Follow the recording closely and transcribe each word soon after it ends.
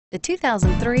The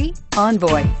 2003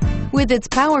 Envoy. With its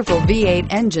powerful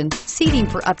V8 engine, seating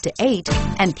for up to 8,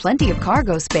 and plenty of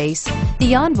cargo space,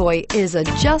 the Envoy is a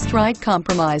just right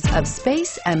compromise of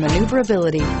space and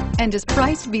maneuverability and is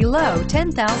priced below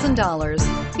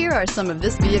 $10,000. Here are some of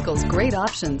this vehicle's great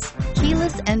options: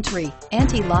 keyless entry,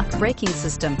 anti-lock braking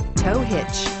system, tow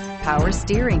hitch, power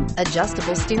steering,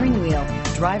 adjustable steering wheel,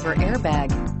 driver airbag,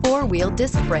 four-wheel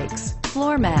disc brakes,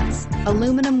 floor mats,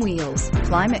 aluminum wheels,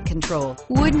 climate control.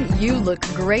 Wouldn't you look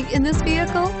great in this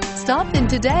vehicle? Stop in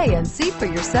today and see for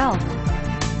yourself.